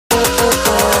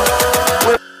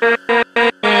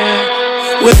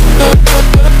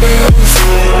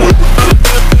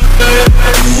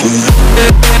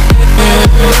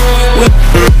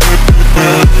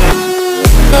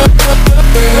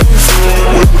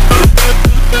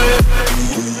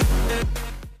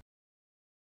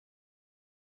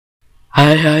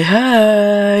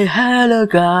Hi, hello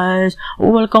guys,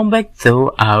 welcome back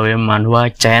to our Manhua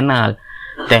channel.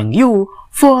 Thank you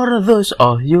for those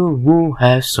of you who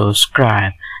have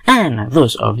subscribed, and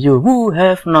those of you who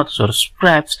have not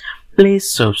subscribed,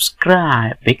 please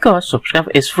subscribe because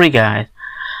subscribe is free guys.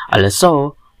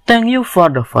 Also, thank you for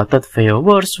the voted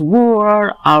viewers who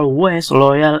are always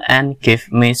loyal and give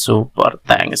me super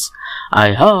thanks.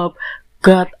 I hope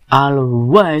God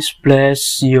always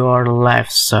bless your life,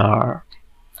 sir.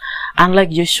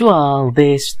 Unlike usual,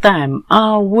 this time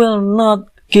I will not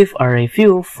give a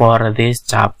review for this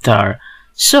chapter,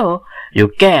 so you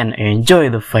can enjoy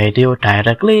the video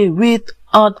directly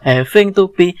without having to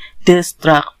be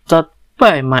distracted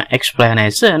by my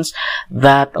explanations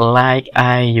that like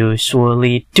I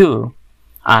usually do.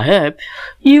 I hope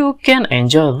you can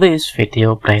enjoy these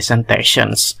video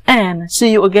presentations and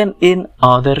see you again in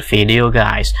other video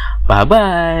guys. Bye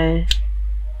bye.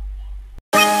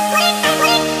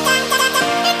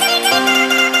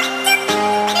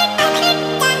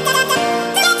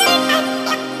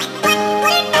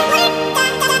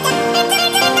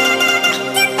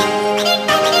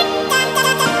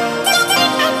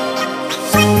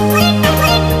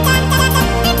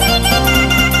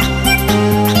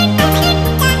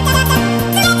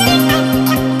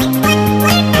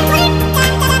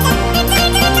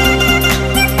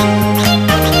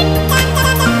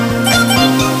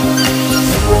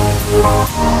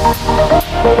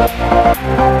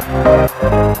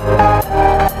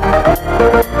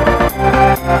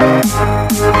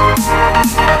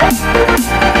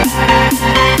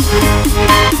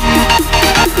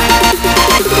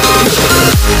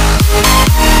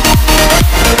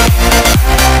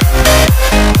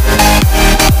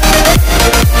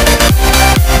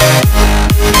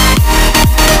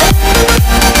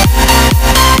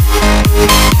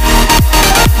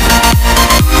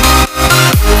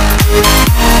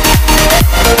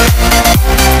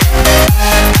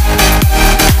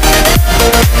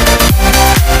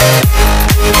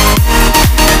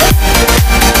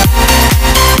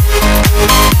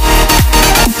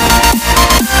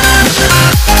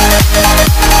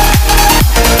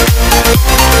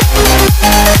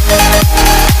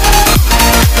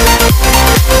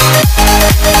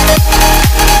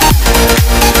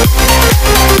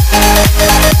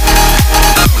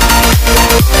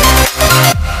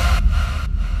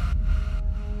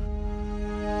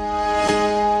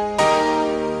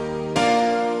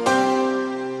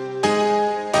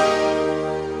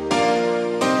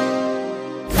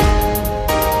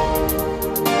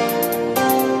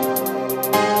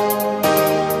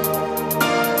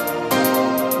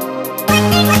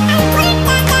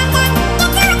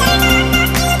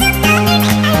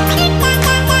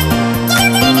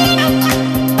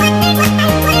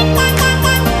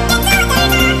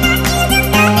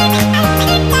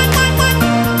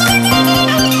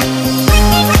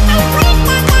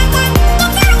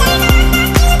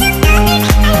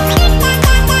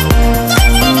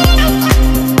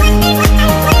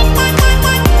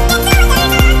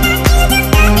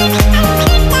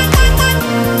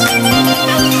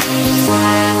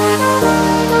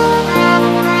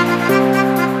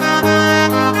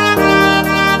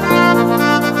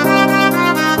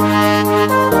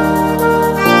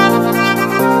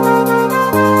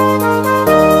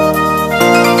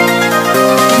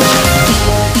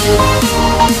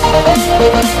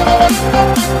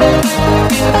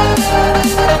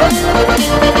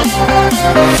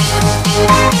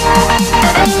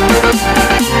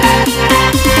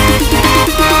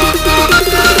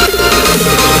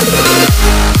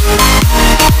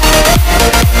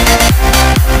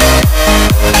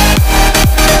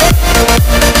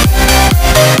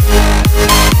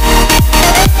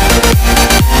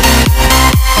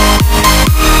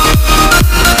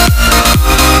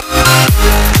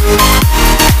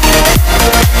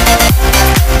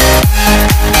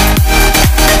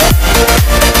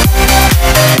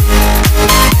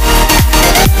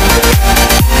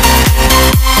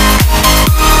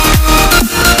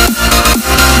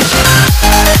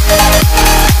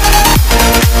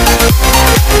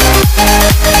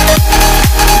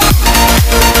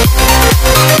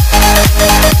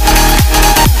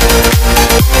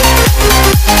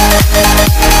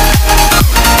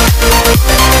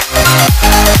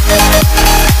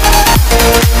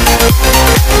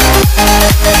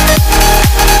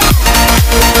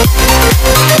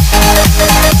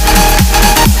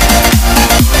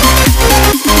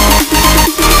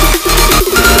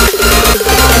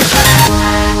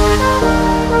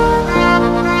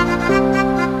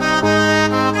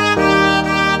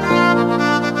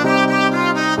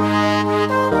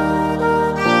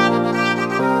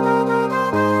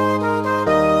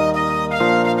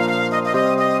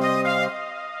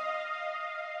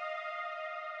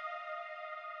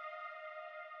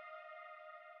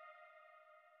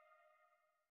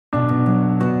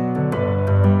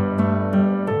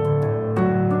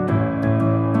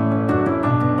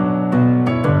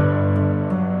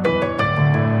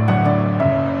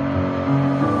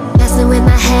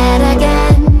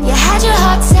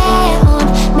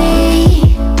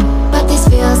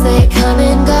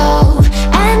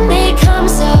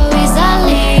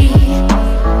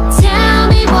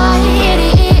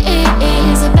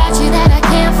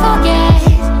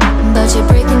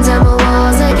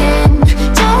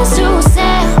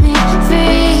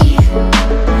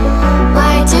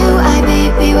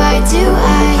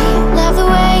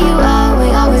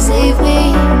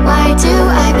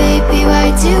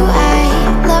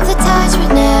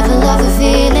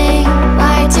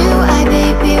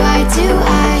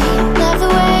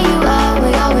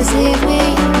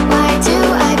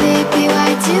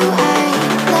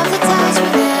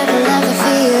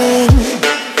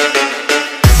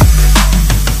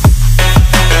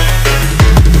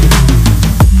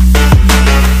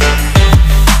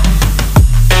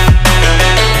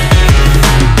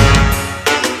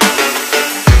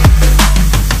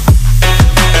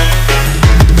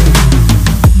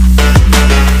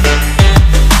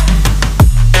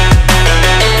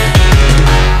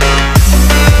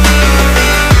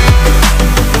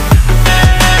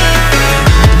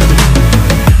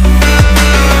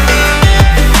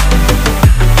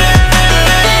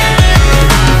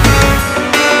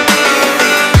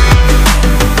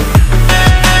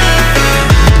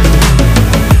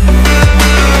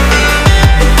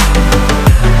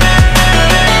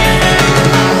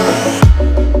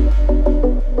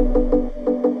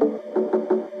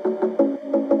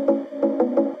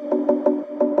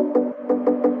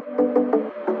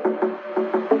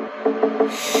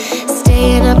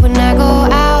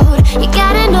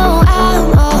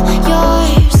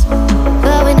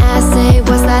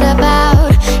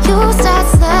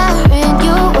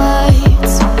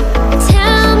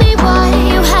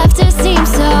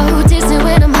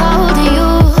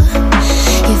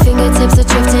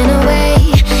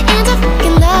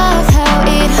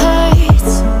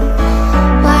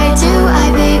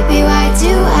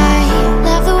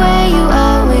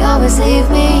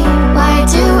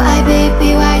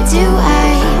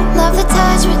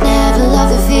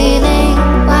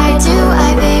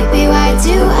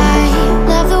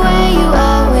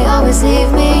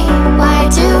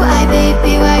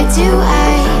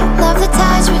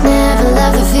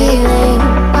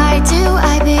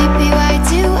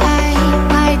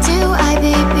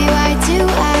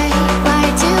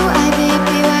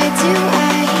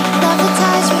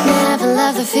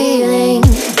 feeling.